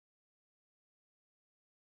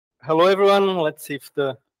Hello, everyone. Let's see if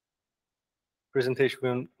the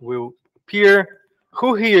presentation will appear.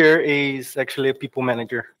 Who here is actually a people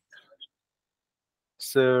manager?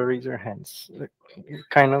 So raise your hands.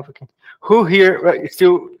 Kind of. Okay. Who here? Right,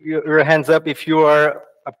 still, your hands up if you are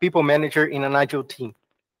a people manager in an agile team.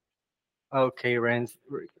 Okay,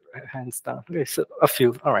 hands down. Okay, so a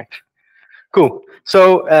few. All right. Cool.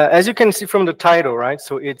 So as you can see from the title, right?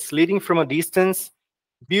 So it's leading from a distance,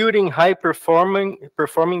 building high performing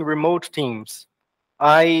remote teams.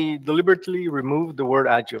 I deliberately removed the word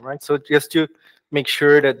agile, right? So just to make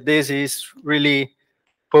sure that this is really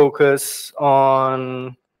focused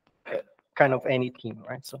on kind of any team,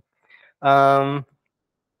 right? Um,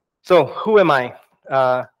 so who am I?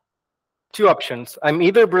 Two options. I'm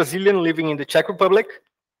either Brazilian living in the Czech Republic,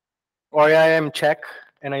 or I am Czech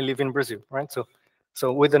and I live in Brazil, right?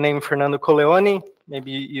 So with the name Fernando Colleone,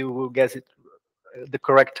 maybe you will guess it the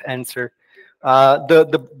correct answer.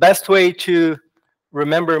 The best way to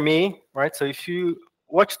remember me, right? So if you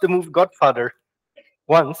watch the movie Godfather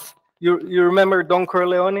once, you remember Don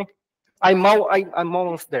Corleone. I'm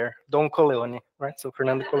almost there. Don Corleone, right? So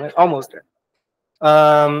Fernando Corleone, almost there.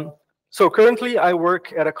 So currently I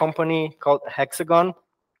work at a company called Hexagon.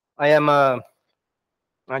 I am a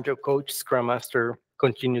agile coach, scrum master,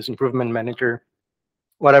 continuous improvement manager,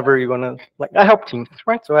 whatever you want to like. I help teams,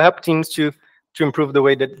 right? So I help teams to improve the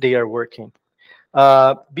way that they are working.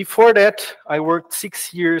 Before that, I worked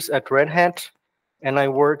 6 years at Red Hat, and I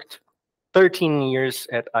worked 13 years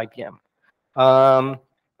at IBM.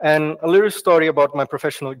 And a little story about my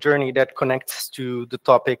professional journey that connects to the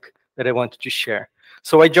topic that I wanted to share.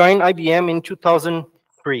 So I joined IBM in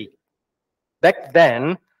 2003. Back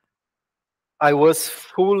then, I was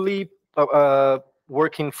fully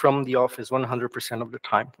working from the office 100% of the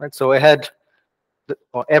time, right? So I had,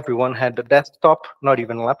 or everyone had the desktop, not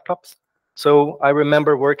even laptops. So I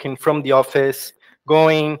remember working from the office,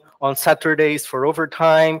 going on Saturdays for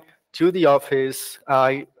overtime to the office.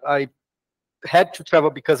 I had to travel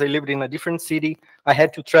because I lived in a different city. I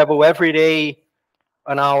had to travel every day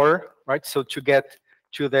an hour, right? So to get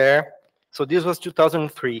to there. So this was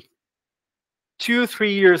 2003.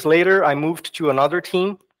 3 years later, I moved to another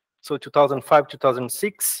team. So 2005,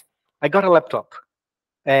 2006, I got a laptop.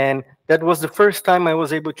 And that was the first time I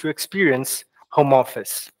was able to experience home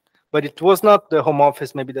office. But it was not the home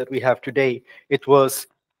office maybe that we have today. It was,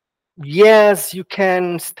 yes, you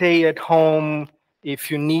can stay at home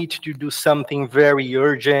if you need to do something very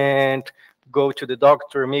urgent, go to the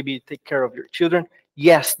doctor, maybe take care of your children.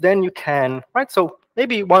 Yes, then you can, right? So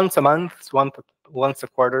maybe once a month, once a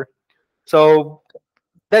quarter. So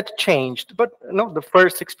that changed, but no, the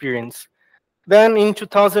first experience. Then in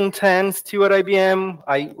 2010, still at IBM,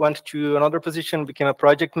 I went to another position, became a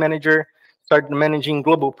project manager, started managing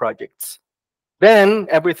global projects. Then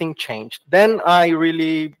everything changed. Then I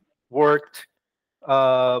really worked,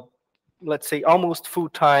 uh, let's say, almost full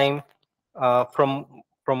time from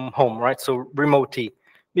home, right? So remotely,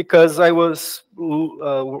 because I was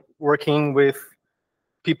working with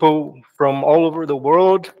people from all over the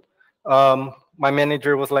world. My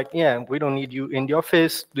manager was like, "Yeah, we don't need you in the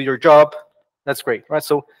office. Do your job. That's great, right?"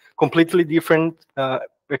 So completely different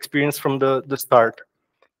experience from the start.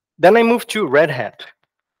 Then I moved to Red Hat.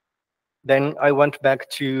 Then I went back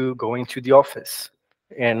to going to the office,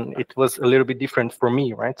 and it was a little bit different for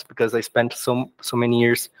me, right? Because I spent so many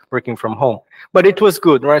years working from home, but it was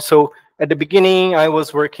good, right? So at the beginning, I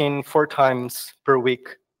was working 4 times per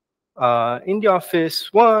week in the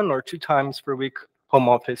office, 1 or 2 times per week home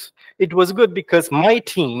office. It was good because my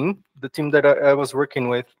team, the team that I was working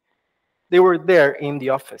with, they were there in the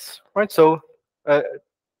office, right? So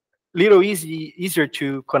little easier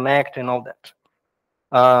to connect and all that.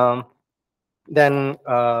 Then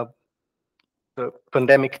the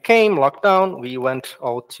pandemic came, lockdown, we went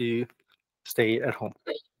all to stay at home.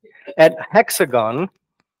 At Hexagon,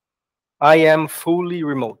 I am fully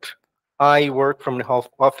remote. I work from the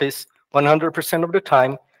office 100% of the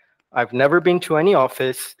time. I've never been to any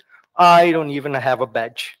office. I don't even have a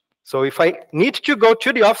badge. So if I need to go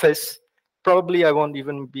to the office, probably I won't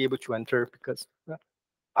even be able to enter because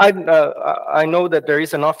I know that there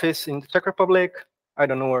is an office in the Czech Republic. I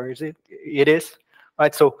don't know where is it. It is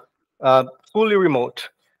right. So fully remote.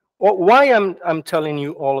 Why I'm telling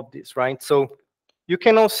you all of this, right? So you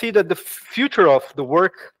can all see that the future of the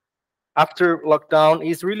work after lockdown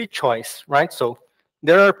is really choice, right? So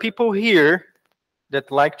there are people here that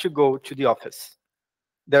like to go to the office.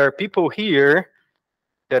 There are people here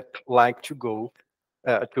that like to go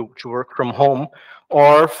to work from home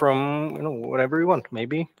or from whatever you want,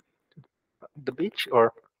 maybe the beach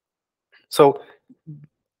or so.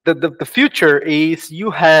 the future is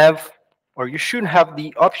you have, or you should have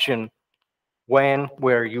the option when,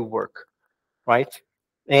 where you work, right?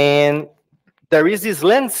 And there is this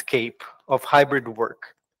landscape of hybrid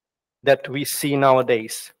work that we see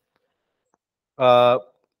nowadays. Uh,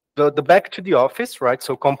 the back to the office, right?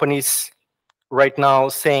 So companies right now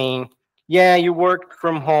saying, yeah, you worked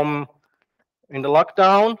from home in the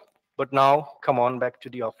lockdown, but now come on back to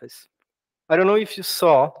the office. I don't know if you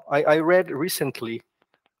saw, I read recently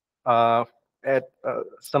uh, at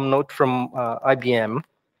some note from IBM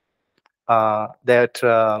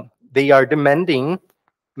that they are demanding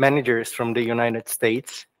managers from the United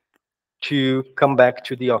States to come back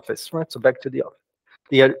to the office, right? So back to the office.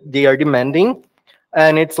 They are demanding,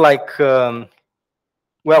 and it's like,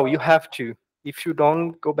 well, you have to. If you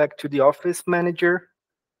don't go back to the office, manager,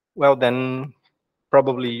 well, then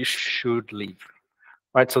probably you should leave,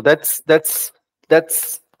 right? So that's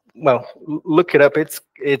well, look it up.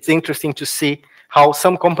 It's interesting to see how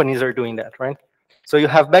some companies are doing that, right? So you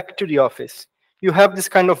have back to the office. You have this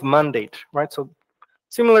kind of mandate, right? So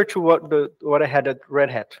similar to what I had at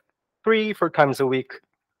Red Hat, 3-4 times a week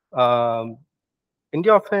um, in the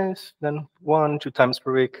office, then 1-2 times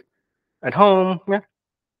per week at home. Yeah.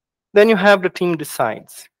 Then you have the team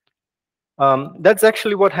decides. That's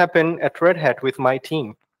actually what happened at Red Hat with my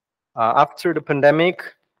team. After the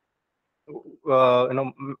pandemic,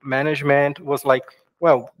 management was like,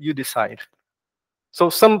 well, you decide. So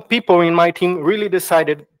some people in my team really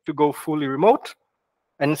decided to go fully remote,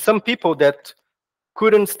 and some people that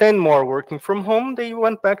couldn't stand more working from home, they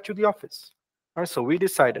went back to the office. All right, so we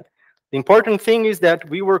decided. The important thing is that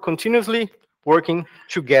we were continuously working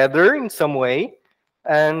together in some way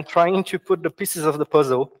and trying to put the pieces of the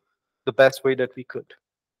puzzle the best way that we could.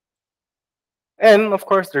 And of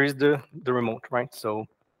course, there is the remote, right? So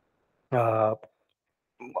uh,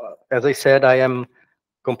 as I said, I am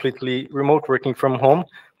completely remote working from home.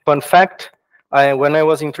 Fun fact, when I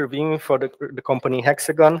was interviewing for the company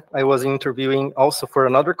Hexagon, I was interviewing also for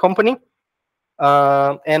another company.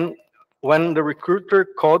 And when the recruiter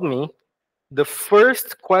called me, the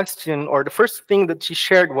first question or the first thing that she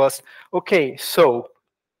shared was, okay, so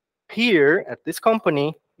here at this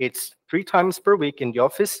company, it's 3 times per week in the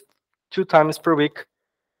office, 2 times per week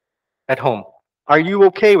at home. Are you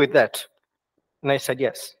okay with that? And I said,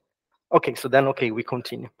 yes. Okay, so then, okay, we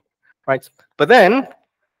continue, right? But then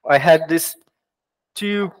I had this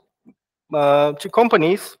two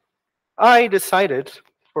companies. I decided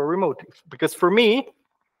for remote because for me,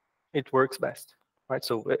 it works best, right?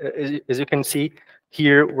 So as you can see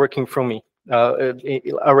here, working from me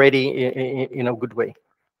already in a good way.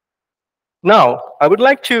 Now, I would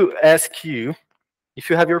like to ask you, if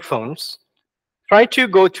you have your phones, try to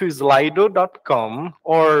go to slido.com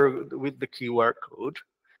or with the QR code.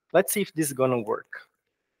 Let's see if this is going to work.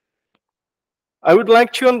 I would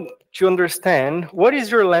like to understand, what is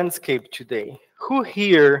your landscape today? Who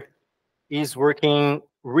here is working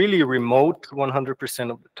really remote 100%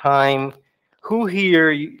 of the time? Who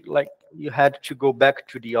here, you had to go back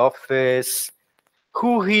to the office?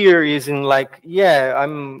 Who here is in like, yeah,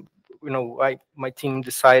 my team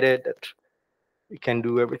decided that we can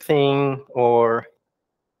do everything, or,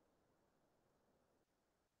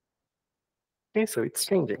 okay, so it's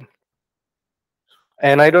changing.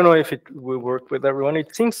 And I don't know if it will work with everyone.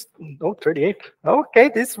 It seems, 38. Okay,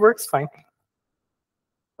 this works fine.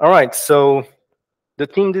 All right, so the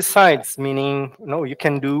team decides, meaning, no, you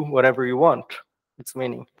can do whatever you want. It's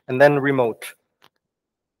meaning. And then remote.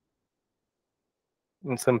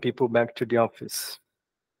 And some people back to the office.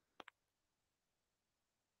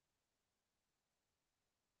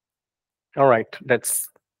 All right, that's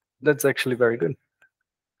actually very good.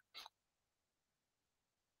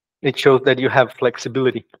 It shows that you have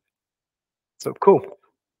flexibility. So cool.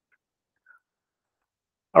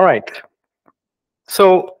 All right.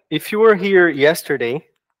 So if you were here yesterday,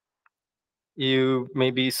 you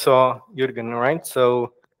maybe saw Jürgen, right?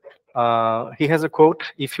 So he has a quote: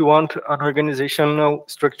 if you want an organizational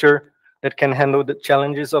structure that can handle the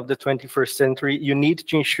challenges of the 21st century, you need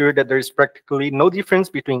to ensure that there is practically no difference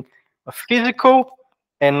between a physical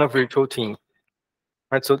and a virtual team.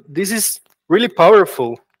 Right? So this is really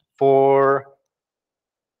powerful for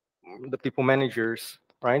the people managers,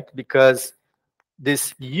 right? Because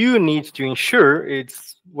this, you need to ensure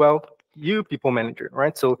it's, well, you people manager,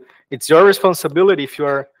 right? So it's your responsibility. If you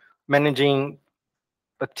are managing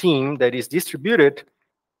a team that is distributed,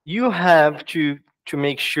 you have to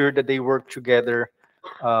make sure that they work together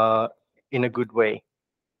in a good way.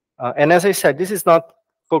 And as I said, this is not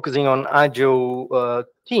focusing on agile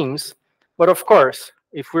teams, but of course,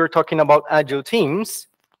 if we're talking about agile teams,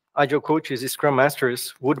 Agile coaches, Scrum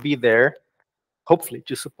Masters would be there, hopefully,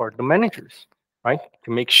 to support the managers, right?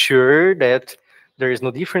 To make sure that there is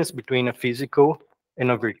no difference between a physical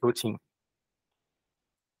and a virtual team.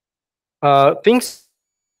 Things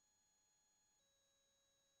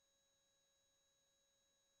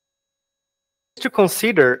to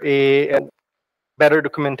consider, better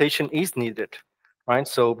documentation is needed, right?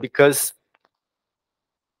 So because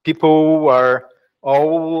people are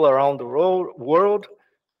all around the world,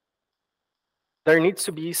 there needs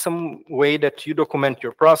to be some way that you document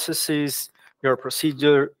your processes, your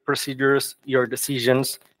procedures, your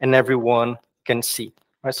decisions, and everyone can see,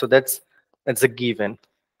 right? So that's a given.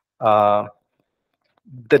 Uh,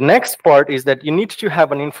 the next part is that you need to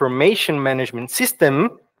have an information management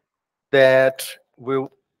system that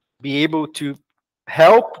will be able to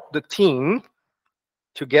help the team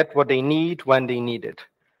to get what they need when they need it,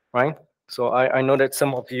 right? So I know that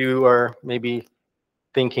some of you are maybe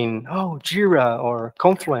thinking, oh, Jira or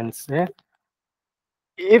Confluence, yeah?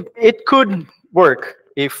 If it could work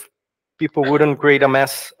if people wouldn't create a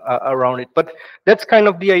mess around it, but that's kind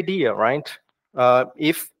of the idea, right?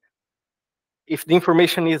 If the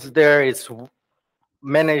information is there, it's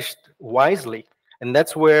managed wisely, and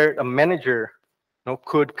that's where a manager,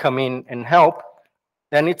 could come in and help,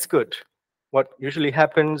 then it's good. What usually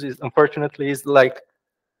happens is, unfortunately, is like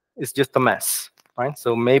it's just a mess, right?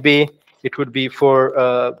 So maybe it would be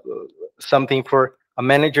for something for a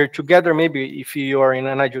manager together. Maybe if you are in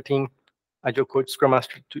an agile team, agile coach, scrum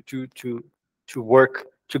master, to work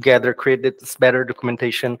together, create this better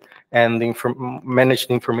documentation and manage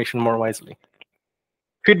the information more wisely.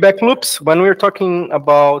 Feedback loops. When we're talking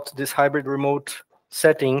about this hybrid remote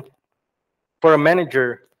setting, for a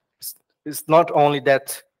manager, it's not only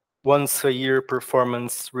that once a year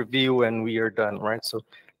performance review and we are done, right? So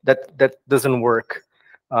that doesn't work.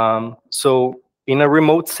 So in a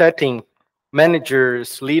remote setting,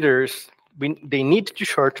 managers, leaders, they need to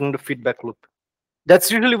shorten the feedback loop.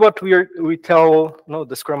 That's usually what we tell,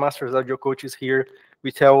 the Scrum Masters, Agile coaches here,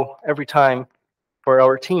 we tell every time for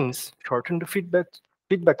our teams, shorten the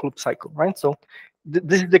feedback loop cycle, right? So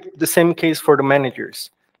this is the same case for the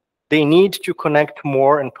managers. They need to connect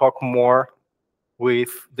more and talk more with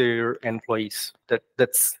their employees.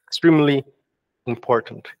 That's extremely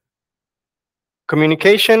important.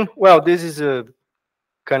 Communication, well, this is a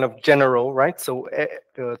kind of general, right? So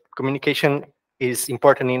communication is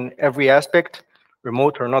important in every aspect,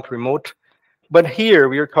 remote or not remote. But here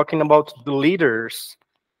we are talking about the leaders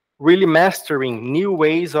really mastering new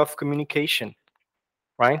ways of communication,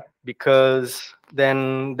 right? Because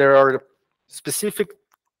then there are specific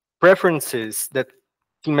preferences that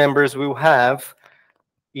team members will have,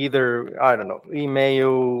 either, I don't know, email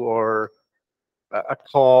or a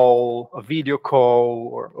call, a video call,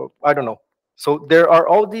 or I don't know. So there are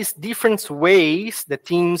all these different ways that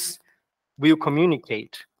teams will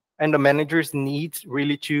communicate, and the managers need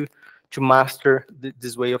really to master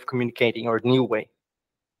this way of communicating, or new way.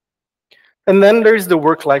 And then there's the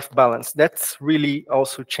work-life balance. That's really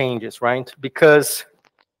also changes, right? Because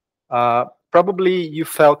probably you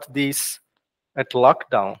felt this at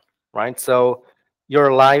lockdown, right? So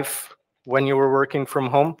your life, when you were working from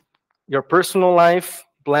home, your personal life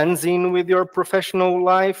blends in with your professional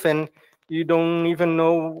life, and you don't even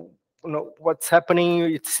know, what's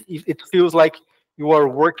happening. It feels like you are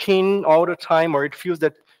working all the time, or it feels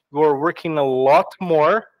that you are working a lot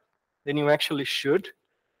more than you actually should,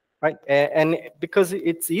 right? And because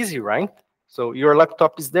it's easy, right? So your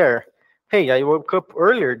laptop is there. Hey, I woke up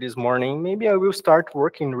earlier this morning. Maybe I will start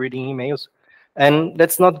working, reading emails. And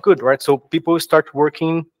that's not good, right? So people start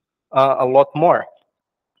working a lot more.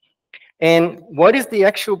 And what is the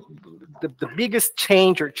biggest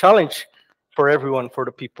change or challenge for everyone, for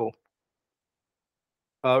the people?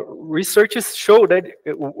 Researchers show that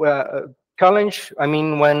challenge, I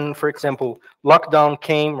mean, when, for example, lockdown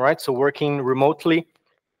came, right? So working remotely,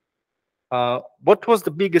 what was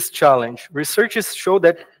the biggest challenge? Researchers show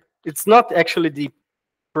that it's not actually the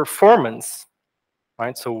performance,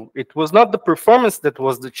 right? So it was not the performance that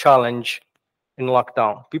was the challenge in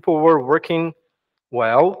lockdown. People were working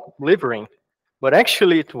well, delivering, but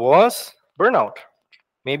actually it was burnout.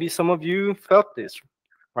 Maybe some of you felt this,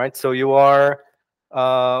 right? So you are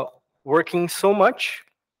working so much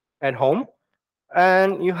at home,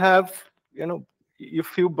 and you have, you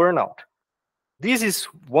feel burnout. This is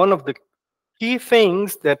one of the key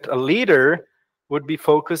things that a leader would be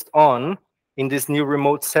focused on in this new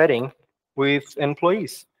remote setting with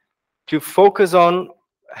employees, to focus on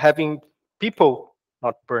having people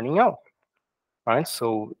not burning out, right?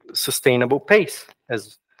 So sustainable pace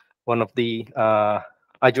as one of the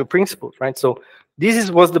agile principles, right? So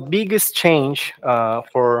was the biggest change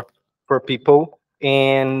for people,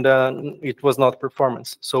 and it was not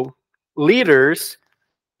performance. So leaders,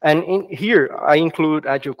 and in here I include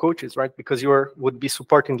agile coaches, right? Because would be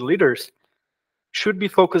supporting the leaders, should be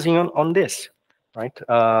focusing on this, right?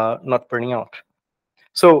 Not burning out.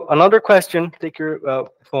 So another question, take your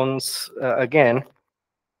phones again.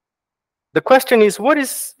 The question is, what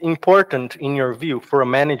is important in your view for a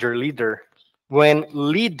manager leader when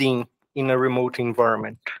leading in a remote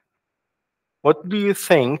environment? What do you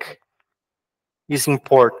think is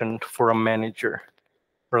important for a manager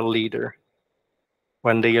or a leader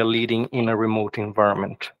when they are leading in a remote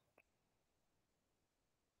environment?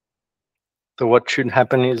 So what should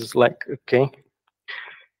happen is like, okay,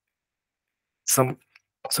 some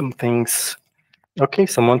things. Okay,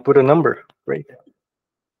 someone put a number. Great.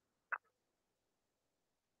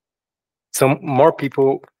 Some more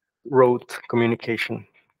people wrote communication.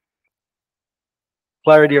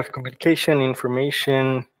 Clarity of communication,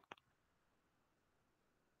 information,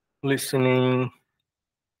 listening.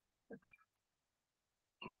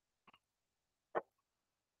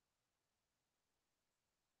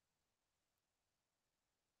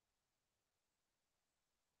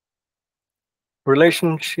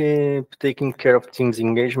 Relationship, taking care of team's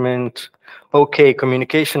engagement. Okay,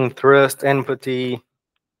 communication, trust, empathy.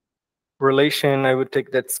 Relation, I would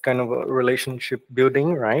take that's kind of a relationship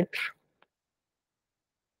building, right?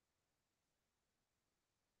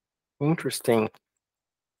 Interesting.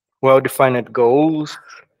 Well-defined goals.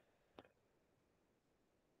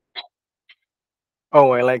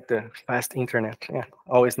 Oh, I like the fast internet. Yeah,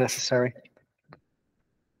 always necessary.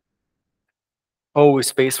 Always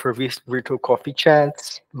space for virtual coffee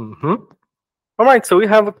chats. All right, so we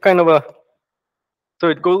have a kind of a, so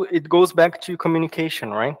it goes back to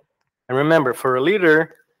communication, right? And remember, for a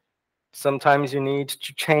leader, sometimes you need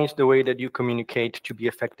to change the way that you communicate to be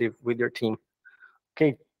effective with your team.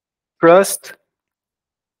 Okay, trust.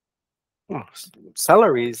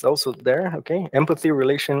 Salary is also there. Okay, empathy,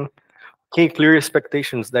 relation. Okay, clear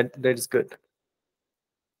expectations. That is good.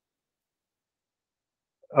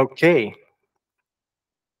 Okay.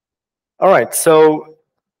 All right. So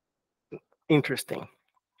interesting.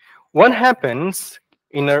 What happens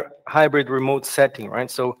in a hybrid remote setting,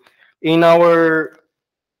 right? So in our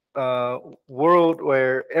uh, world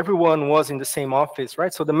where everyone was in the same office,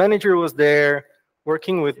 right? So the manager was there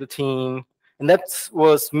working with the team, and that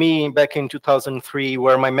was me back in 2003,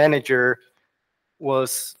 where my manager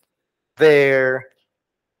was there.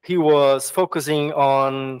 He was focusing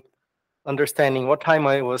on understanding what time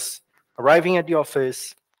I was arriving at the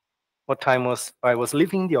office, what time I was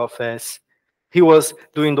leaving the office. He was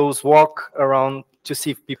doing those walk around to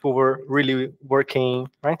see if people were really working,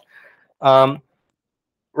 right? Um,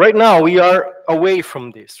 right now we are away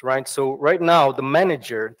from this, right? So right now the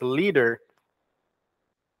manager, the leader,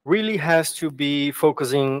 really has to be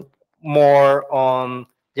focusing more on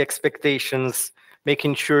the expectations,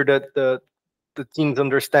 making sure that the teams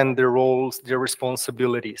understand their roles, their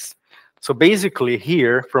responsibilities. So basically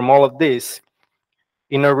here, from all of this,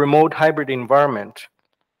 in a remote hybrid environment,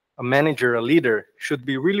 a manager, a leader, should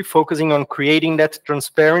be really focusing on creating that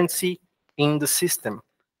transparency in the system,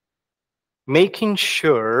 making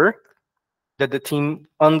sure that the team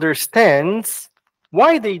understands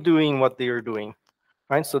why they're doing what they are doing,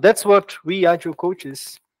 right? So that's what we agile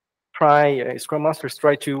coaches try, Scrum Masters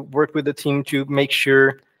try to work with the team to make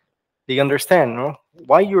sure they understand, no,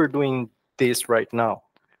 why you're doing this right now.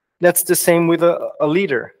 That's the same with a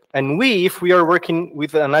leader. And we, if we are working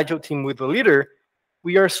with an agile team with a leader,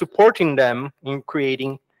 we are supporting them in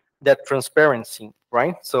creating that transparency,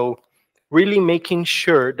 right? So really making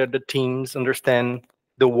sure that the teams understand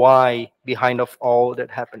the why behind of all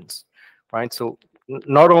that happens, right? So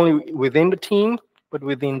not only within the team, but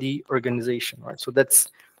within the organization, right? So that's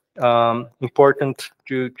important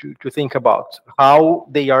to think about how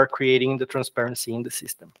they are creating the transparency in the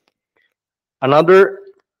system. Another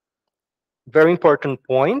very important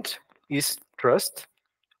point is trust,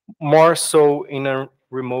 more so in a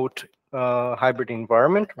remote hybrid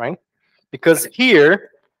environment, right? Because here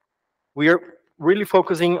we are really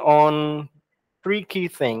focusing on three key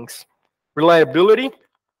things: reliability,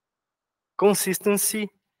 consistency,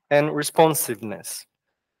 and responsiveness.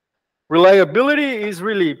 Reliability is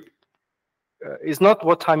really is not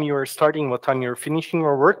what time you are starting, what time you're finishing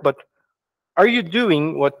your work, but are you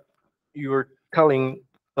doing what you're telling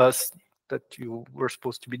us that you were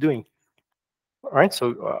supposed to be doing? All right,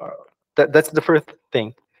 so that's the first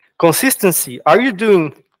thing. Consistency. Are you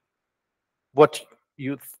doing what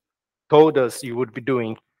you told us you would be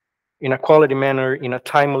doing in a quality manner, in a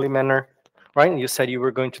timely manner, right? And you said you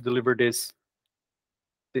were going to deliver this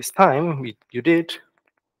this time, you did.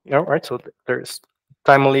 Yeah, right. So there's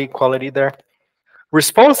timely quality there.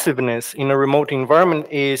 Responsiveness in a remote environment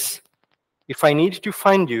is, if I need to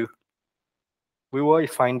find you, we will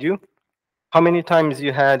find you. How many times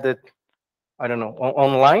you had that, I don't know,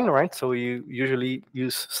 online, right? So you usually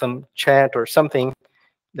use some chat or something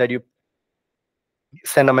that you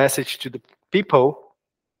send a message to the people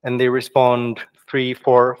and they respond 3,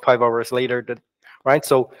 4, 5 hours later, that, right?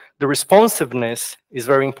 So the responsiveness is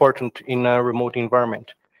very important in a remote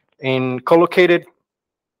environment. In collocated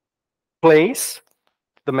place,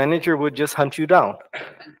 the manager would just hunt you down,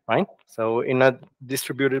 right? So in a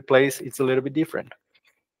distributed place, it's a little bit different.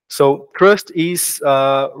 So trust is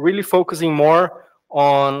really focusing more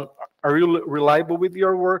on, are you reliable with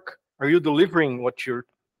your work? Are you delivering what you're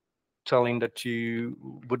telling that you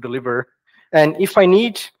would deliver? And if I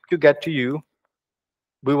need to get to you,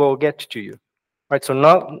 we will get to you, right? So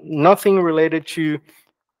nothing related to,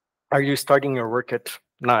 are you starting your work at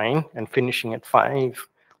 9 and finishing at 5,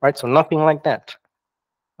 right? So nothing like that.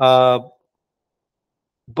 But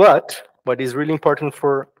what is really important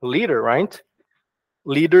for leader, right?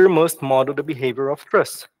 Leader must model the behavior of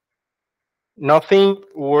trust. Nothing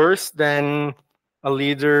worse than a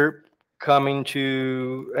leader coming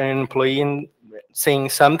to an employee and saying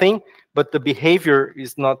something, but the behavior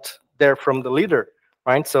is not there from the leader,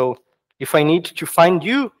 right? So if I need to find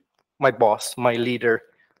you, my boss, my leader,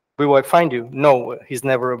 will I find you? No, he's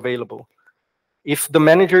never available. If the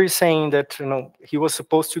manager is saying that, he was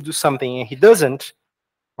supposed to do something and he doesn't,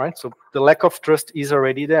 right? So the lack of trust is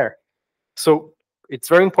already there. So it's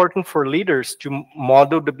very important for leaders to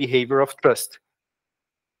model the behavior of trust.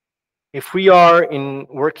 If we are in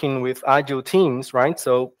working with agile teams, right?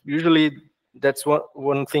 So usually that's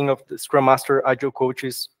one thing of the Scrum Master agile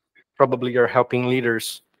coaches probably are helping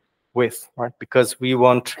leaders with, right? Because we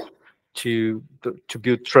want to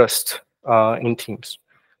build trust in teams.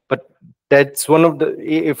 But that's one of the,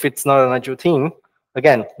 if it's not an agile team,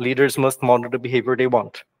 again, leaders must model the behavior they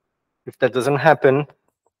want. If that doesn't happen,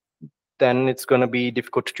 then it's going to be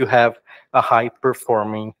difficult to have a high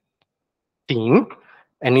performing team,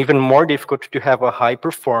 and even more difficult to have a high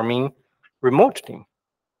performing remote team.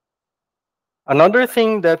 Another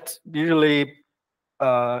thing that usually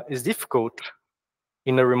is difficult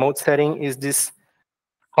in a remote setting is this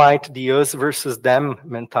fight the us versus them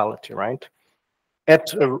mentality, right?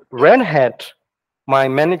 At Red Hat, my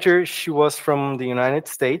manager, she was from the United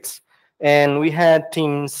States, and we had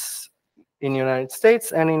teams in the United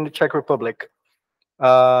States and in the Czech Republic.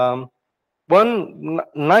 One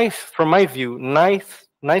nice, from my view,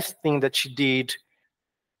 nice thing that she did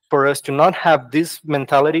for us to not have this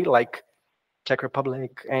mentality like Czech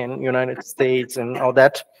Republic and United States and all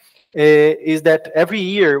that, is that every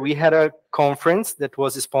year we had a conference that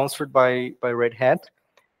was sponsored by Red Hat,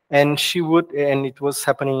 and and it was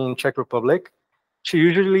happening in Czech Republic. She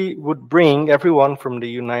usually would bring everyone from the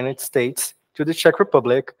United States to the Czech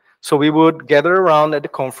Republic. So we would gather around at the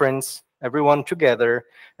conference, everyone together,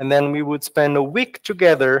 and then we would spend a week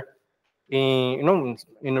together in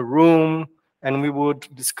a room, and we would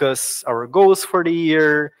discuss our goals for the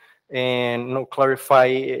year and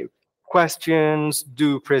clarify questions,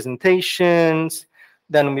 do presentations.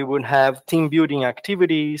 Then we would have team building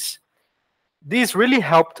activities. This really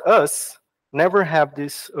helped us never have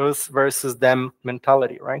this us versus them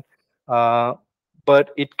mentality, right?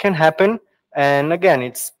 But it can happen, and again,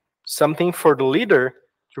 it's something for the leader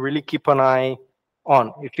to really keep an eye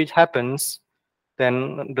on. If it happens,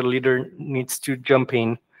 then the leader needs to jump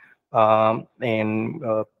in and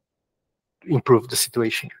improve the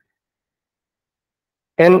situation.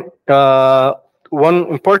 And one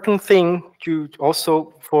important thing to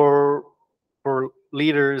also for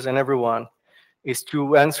leaders and everyone is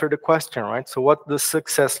to answer the question, right? So what does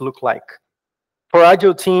success look like? For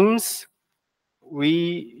agile teams,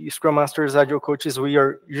 we Scrum Masters, agile coaches, we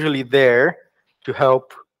are usually there to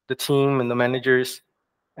help the team and the managers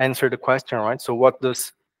answer the question, right? So what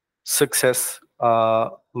does success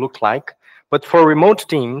look like? But for remote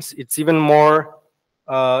teams, it's even more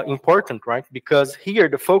important, right? Because here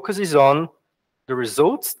the focus is on the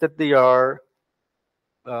results that they are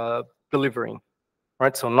delivering,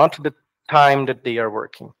 right? So not the time that they are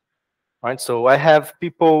working, right? So I have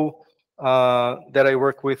people that I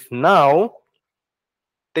work with now.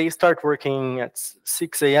 They start working at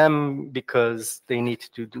 6 a.m. because they need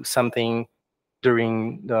to do something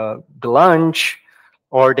during the lunch,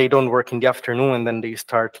 or they don't work in the afternoon and then they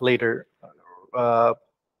start later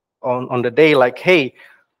on the day, like, hey,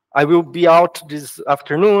 I will be out this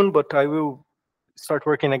afternoon, but I will start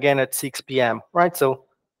working again at 6 p.m., right? So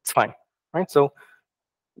it's fine, right? So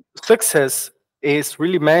success is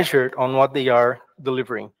really measured on what they are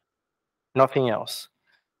delivering, nothing else.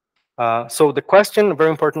 So the question, a very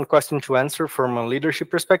important question to answer from a leadership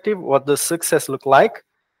perspective, what does success look like?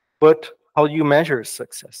 But how do you measure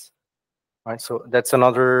success? Right. So that's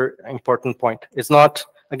another important point. It's not,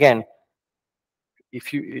 again,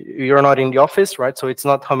 if you're not in the office, right? So it's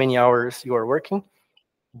not how many hours you are working,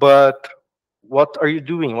 but what are you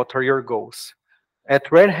doing? What are your goals?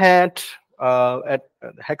 At Red Hat, at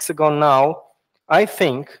Hexagon now, I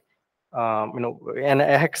think, and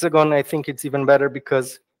at Hexagon, I think it's even better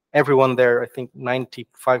because everyone there, I think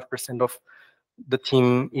 95% of the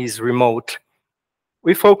team is remote.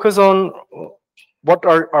 We focus on what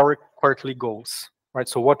are our quarterly goals, right?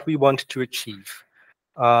 So what we want to achieve.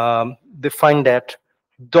 Define that,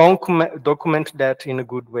 document that in a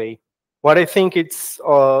good way. What I think it's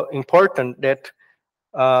important that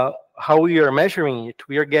how we are measuring it,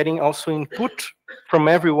 we are getting also input from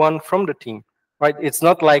everyone from the team, right? It's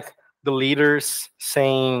not like the leaders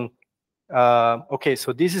saying, okay,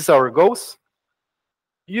 so this is our goals.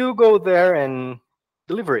 You go there and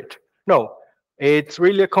deliver it. No, it's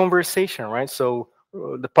really a conversation, right? So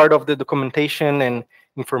the part of the documentation and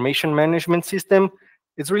information management system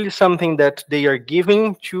is really something that they are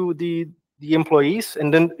giving to the employees,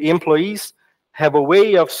 and then the employees have a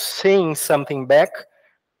way of saying something back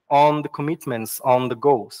on the commitments, on the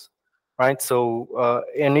goals, right? So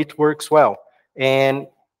and it works well. And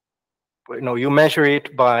you measure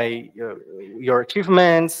it by your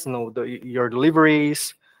achievements, your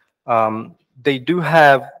deliveries. They do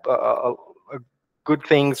have good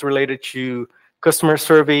things related to customer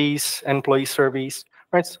surveys, employee surveys,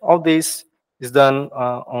 right? So all this is done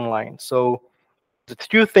online. So the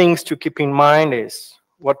two things to keep in mind is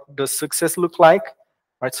what does success look like,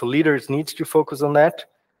 right? So leaders need to focus on that,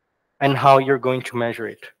 and how you're going to measure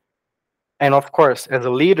it. And of course, as a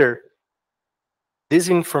leader, this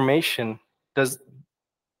information does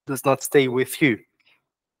not stay with you.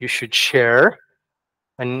 You should share,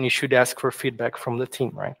 and you should ask for feedback from the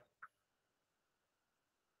team, right?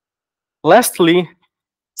 Lastly,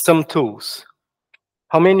 some tools.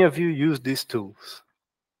 How many of you use these tools?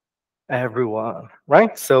 Everyone,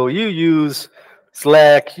 right? So you use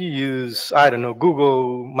Slack, you use, I don't know,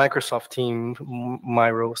 Google, Microsoft Teams,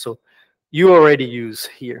 Miro. So you already use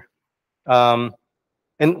here. And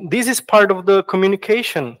this is part of the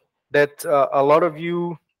communication that a lot of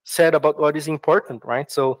you said about what is important,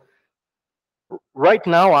 right? So right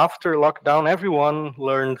now, after lockdown, everyone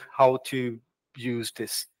learned how to use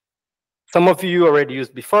this. Some of you already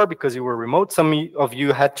used before because you were remote. Some of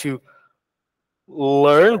you had to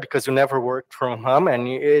learn because you never worked from home, and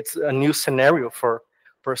it's a new scenario for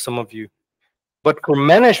some of you. But for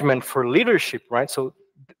management, for leadership, right? So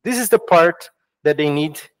this is the part that they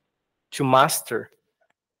need to master,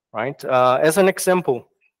 right? As an example,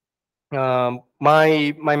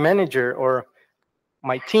 my manager or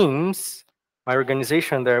my teams, my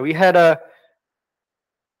organization there, we had a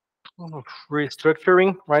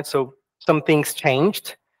restructuring, right? So some things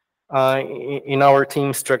changed in our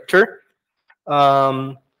team structure.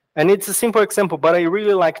 And it's a simple example, but I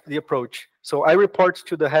really liked the approach. So I report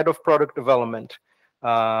to the head of product development.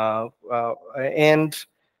 And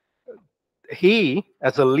he,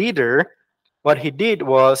 as a leader, what he did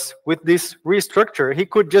was, with this restructure, he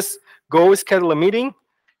could just go schedule a meeting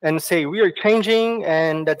and say, we are changing,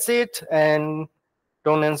 and that's it, and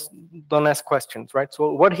don't ask questions, right?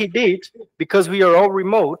 So what he did, because we are all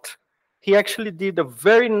remote, he actually did a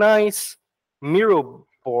very nice Miro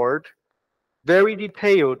board, very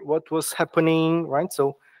detailed what was happening, right?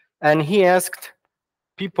 So, and he asked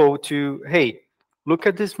people to, hey, look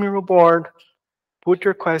at this Miro board, put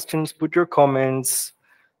your questions, put your comments.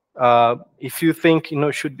 If you think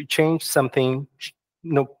should be changed something,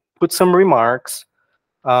 put some remarks.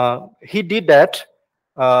 He did that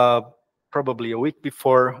probably a week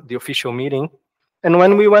before the official meeting, and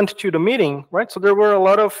when we went to the meeting, right? So there were a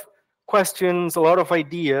lot of questions, a lot of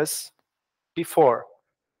ideas before,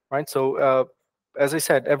 right? So as I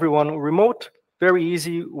said, everyone remote, very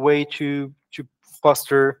easy way to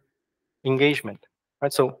foster engagement,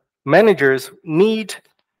 right? So managers need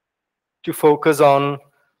to focus on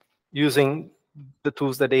using the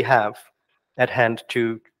tools that they have at hand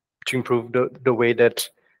to improve the way that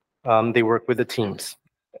they work with the teams.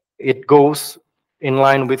 It goes in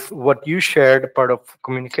line with what you shared, part of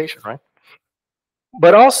communication, right?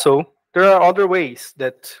 But also, there are other ways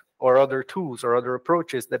that, or other tools or other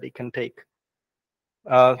approaches that they can take.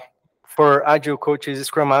 For Agile coaches,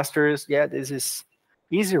 Scrum Masters, yeah, this is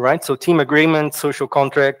easy, right? So team agreements, social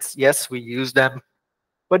contracts, yes, we use them.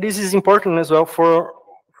 But this is important as well for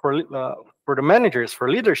the managers,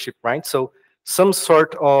 for leadership, right? So some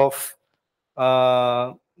sort of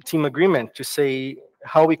team agreement to say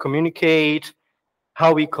how we communicate,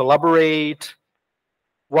 how we collaborate,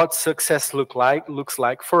 what success looks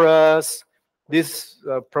like for us. This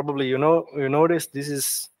probably you notice this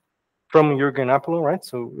is from Jürgen Appel, right?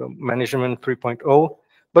 So Management 3.0.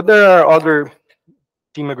 But there are other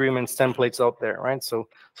team agreements templates out there, right? So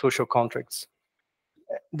social contracts.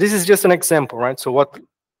 This is just an example, right? So what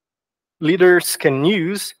leaders can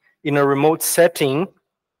use in a remote setting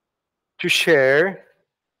to share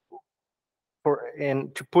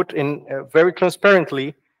and to put in very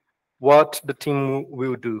transparently what the team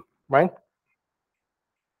will do, right?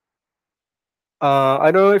 I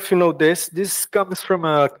don't know if you know this. This comes from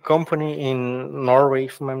a company in Norway,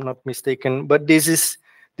 if I'm not mistaken. But this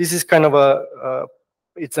is kind of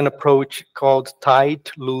it's an approach called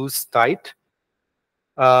tight, loose, tight.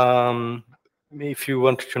 If you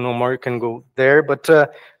want to know more, you can go there. But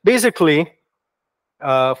basically,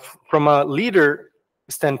 from a leader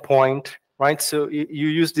standpoint, right? So you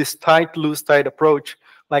use this tight, loose, tight approach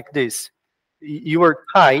like this. You are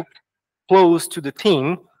tight, close to the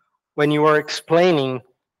team when you are explaining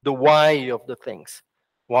the why of the things,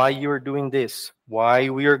 why you're doing this, why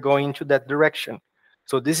we are going to that direction.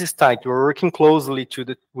 So this is tight. You're working closely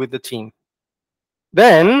with the team.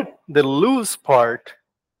 Then the loose part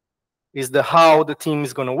is the how the team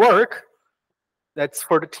is going to work. That's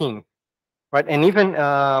for the team, right? And even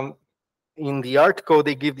in the article,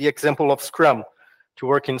 they give the example of Scrum to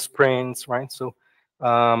work in sprints, right? So,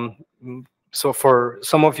 so for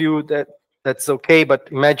some of you that's okay, but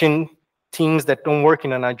imagine teams that don't work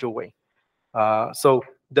in an agile way. So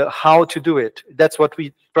the how to do it, that's what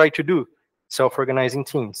we try to do, self-organizing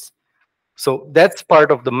teams. So that's part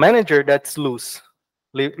of the manager that's loose.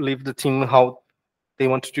 Leave the team how they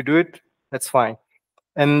want to do it, that's fine.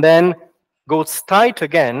 And then goes tight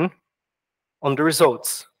again on the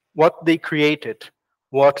results, what they created,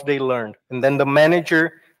 what they learned. And then the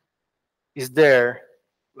manager is there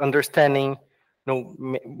understanding,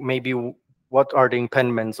 maybe what are the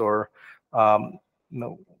impediments or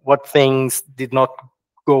what things did not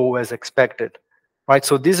go as expected, right?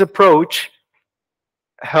 So this approach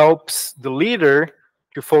helps the leader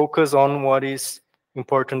to focus on what is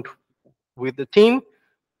important with the team,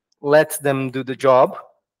 lets them do the job,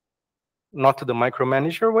 not the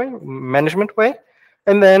management way,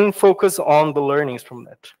 and then focus on the learnings from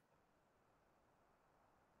that.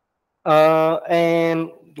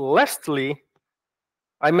 And lastly,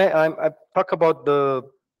 I talk about the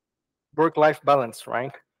work-life balance,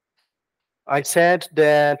 right? I said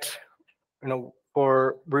that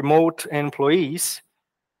for remote employees,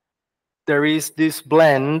 there is this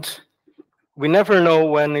blend. We never know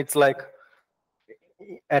when it's like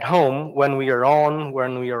at home, when we are on,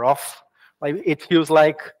 when we are off. Like it feels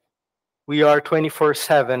like we are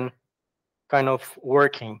 24/7 kind of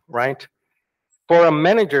working, right? For a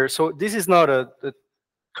manager, so this is not a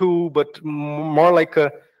tool, but more like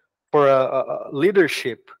for a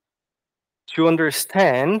leadership to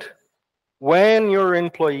understand when your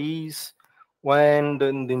employees, when the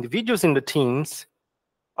individuals in the teams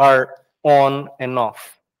are on and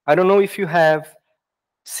off. I don't know if you have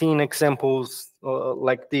seen examples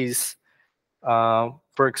like this.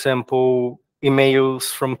 For example,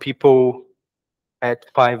 emails from people at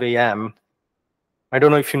 5 a.m. I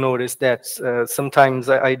don't know if you noticed that. Sometimes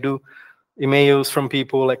I do emails from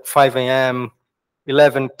people like 5 a.m.,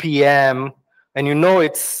 11 p.m., and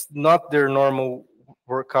it's not their normal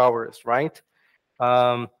work hours, right?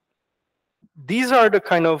 These are the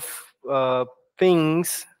kind of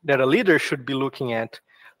things that a leader should be looking at.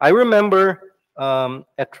 I remember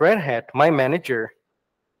at Red Hat, my manager,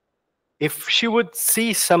 if she would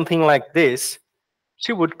see something like this,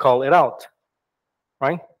 she would call it out,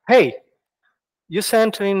 right? Hey, you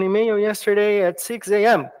sent an email yesterday at 6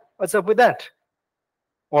 a.m. What's up with that?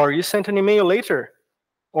 Or you sent an email later.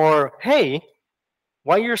 Or, hey,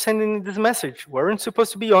 why you're sending this message? Weren't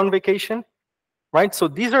supposed to be on vacation, right? So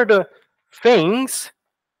these are the things,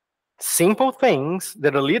 simple things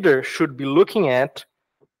that a leader should be looking at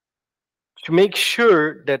to make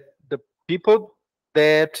sure that the people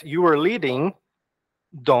that you are leading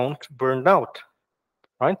don't burn out,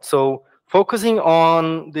 right? So focusing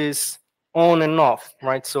on this on and off,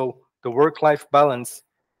 right? So the work-life balance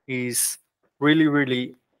is really,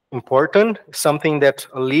 really important, something that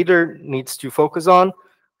a leader needs to focus on,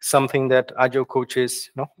 something that Agile coaches,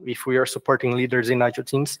 if we are supporting leaders in Agile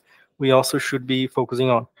teams, we also should be focusing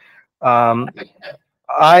on.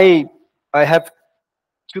 I have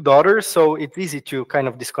two daughters, so it's easy to kind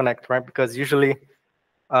of disconnect, right? Because usually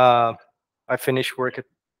I finish work at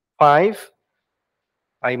 5,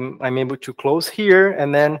 I'm able to close here,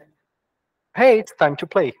 and then, hey, it's time to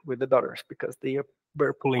play with the daughters because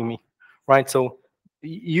they're pulling me, right? So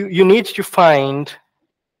you need to find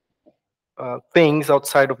things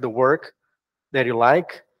outside of the work that you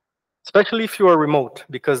like, especially if you are remote,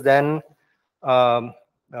 because then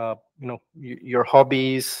your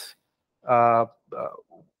hobbies, uh, uh,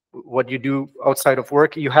 what you do outside of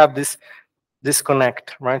work, you have this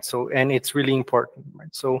disconnect, right? So, and it's really important,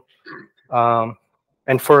 right? So,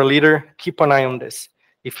 and for a leader, keep an eye on this.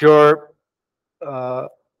 If your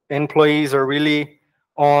employees are really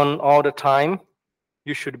on all the time,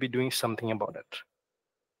 you should be doing something about it.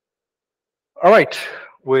 All right.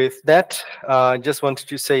 With that, I just wanted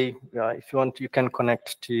to say, if you want, you can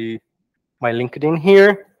connect to my LinkedIn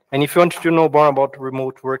here. And if you want to know more about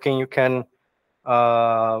remote working, you can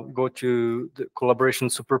go to the Collaboration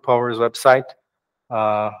Superpowers website.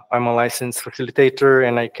 I'm a licensed facilitator,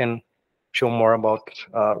 and I can show more about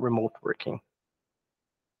remote working.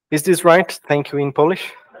 Is this right? Thank you in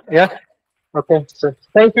Polish? Yeah? Okay, so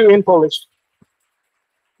thank you in Polish.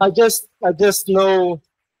 I just know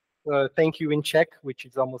thank you in Czech, which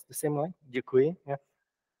is almost the same line. Dziękuję. Yeah.